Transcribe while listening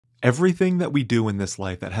Everything that we do in this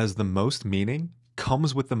life that has the most meaning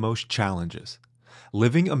comes with the most challenges.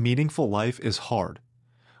 Living a meaningful life is hard.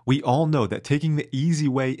 We all know that taking the easy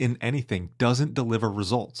way in anything doesn't deliver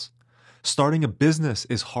results. Starting a business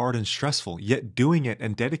is hard and stressful, yet doing it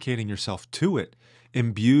and dedicating yourself to it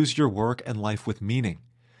imbues your work and life with meaning.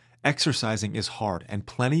 Exercising is hard, and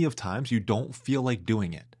plenty of times you don't feel like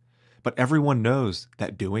doing it. But everyone knows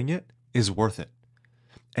that doing it is worth it.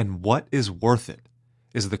 And what is worth it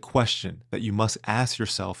is the question that you must ask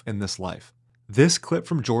yourself in this life. This clip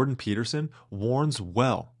from Jordan Peterson warns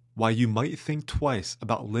well why you might think twice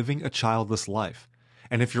about living a childless life.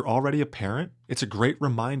 And if you're already a parent, it's a great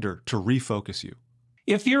reminder to refocus you.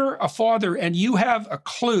 If you're a father and you have a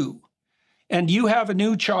clue and you have a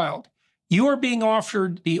new child, you are being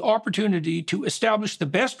offered the opportunity to establish the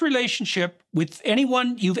best relationship with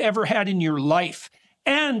anyone you've ever had in your life.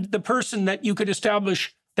 And the person that you could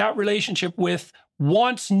establish that relationship with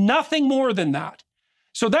wants nothing more than that.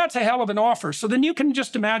 So that's a hell of an offer. So then you can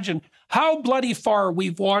just imagine how bloody far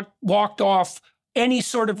we've walked off any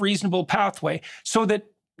sort of reasonable pathway, so that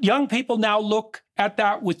young people now look at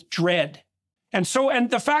that with dread. And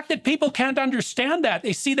the fact that people can't understand that,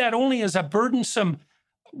 they see that only as a burdensome,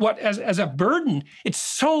 as a burden, it's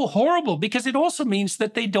so horrible, because it also means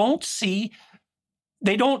that they certainly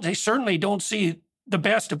don't see the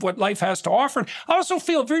best of what life has to offer. I also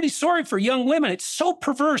feel really sorry for young women. It's so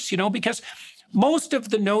perverse, because most of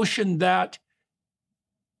the notion that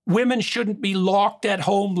women shouldn't be locked at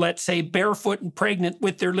home, let's say, barefoot and pregnant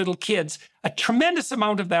with their little kids, a tremendous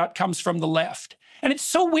amount of that comes from the left. And it's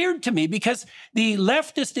so weird to me, because the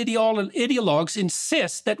leftist ideologues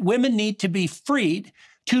insist that women need to be freed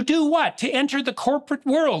to do what? To enter the corporate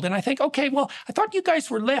world. And I think, okay, well, I thought you guys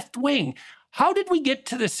were left-wing. How did we get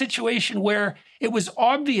to the situation where it was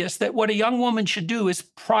obvious that what a young woman should do is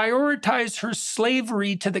prioritize her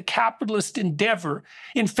slavery to the capitalist endeavor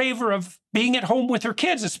in favor of being at home with her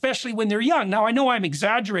kids, especially when they're young? Now, I know I'm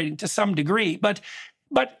exaggerating to some degree, but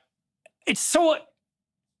it's so,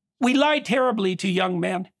 we lie terribly to young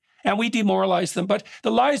men and we demoralize them. But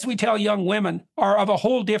the lies we tell young women are of a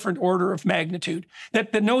whole different order of magnitude.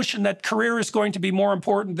 That the notion that career is going to be more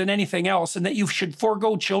important than anything else and that you should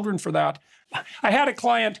forego children for that. I had a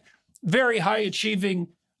client, very high achieving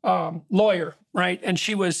lawyer, right? And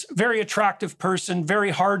she was a very attractive person,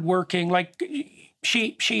 very hardworking. Like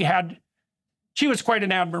she was quite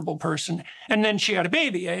an admirable person. And then she had a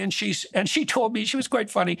baby, and she told me, she was quite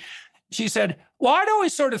funny. She said, well, I'd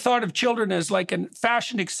always sort of thought of children as like a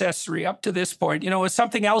fashion accessory up to this point, as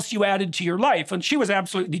something else you added to your life. And she was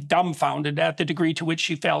absolutely dumbfounded at the degree to which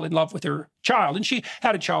she fell in love with her child. And she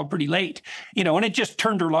had a child pretty late, and it just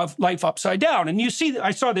turned her life upside down. And you see,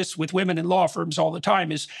 I saw this with women in law firms all the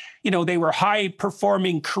time, is, they were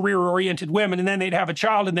high-performing, career-oriented women, and then they'd have a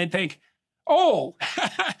child and they'd think, oh,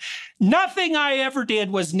 nothing I ever did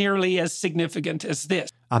was nearly as significant as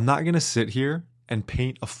this. I'm not going to sit here and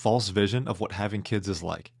paint a false vision of what having kids is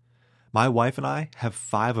like. My wife and I have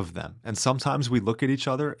 5 of them, and sometimes we look at each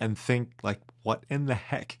other and think, like, what in the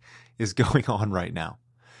heck is going on right now?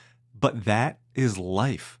 But that is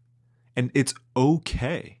life, and it's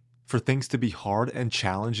okay for things to be hard and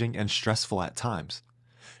challenging and stressful at times.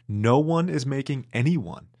 No one is making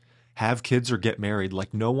anyone have kids or get married,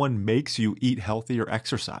 like no one makes you eat healthy or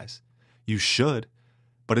exercise. You should,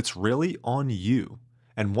 but it's really on you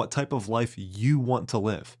and what type of life you want to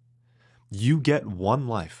live. You get one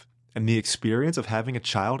life, and the experience of having a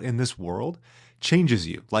child in this world changes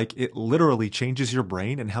you. Like, it literally changes your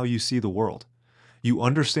brain and how you see the world. You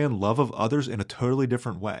understand love of others in a totally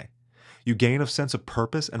different way. You gain a sense of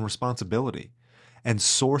purpose and responsibility, and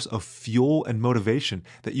source of fuel and motivation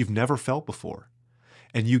that you've never felt before.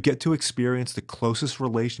 And you get to experience the closest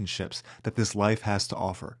relationships that this life has to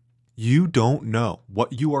offer. You don't know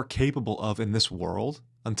what you are capable of in this world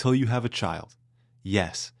until you have a child.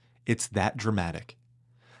 Yes, it's that dramatic.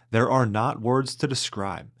 There are not words to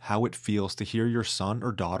describe how it feels to hear your son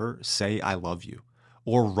or daughter say, "I love you,"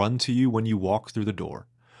 or run to you when you walk through the door,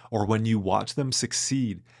 or when you watch them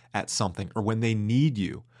succeed at something, or when they need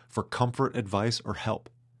you for comfort, advice, or help.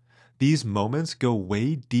 These moments go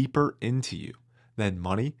way deeper into you than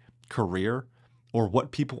money, career, or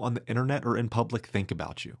what people on the internet or in public think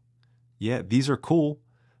about you. Yeah, these are cool,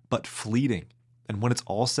 but fleeting. And when it's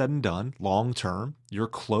all said and done, long term, your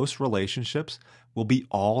close relationships will be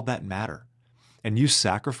all that matter. And you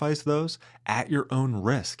sacrifice those at your own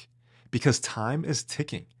risk, because time is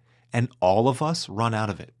ticking and all of us run out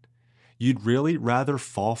of it. You'd really rather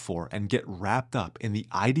fall for and get wrapped up in the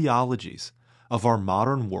ideologies of our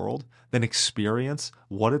modern world than experience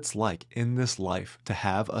what it's like in this life to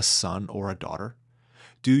have a son or a daughter.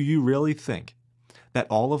 Do you really think that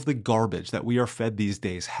all of the garbage that we are fed these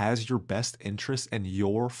days has your best interests and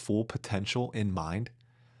your full potential in mind?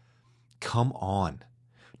 Come on.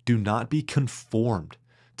 Do not be conformed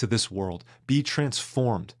to this world. Be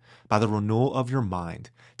transformed by the renewal of your mind.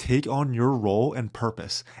 Take on your role and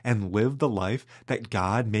purpose and live the life that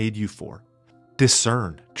God made you for.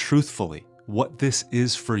 Discern truthfully what this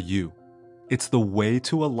is for you. It's the way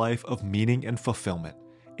to a life of meaning and fulfillment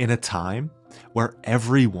in a time where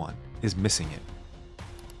everyone is missing it.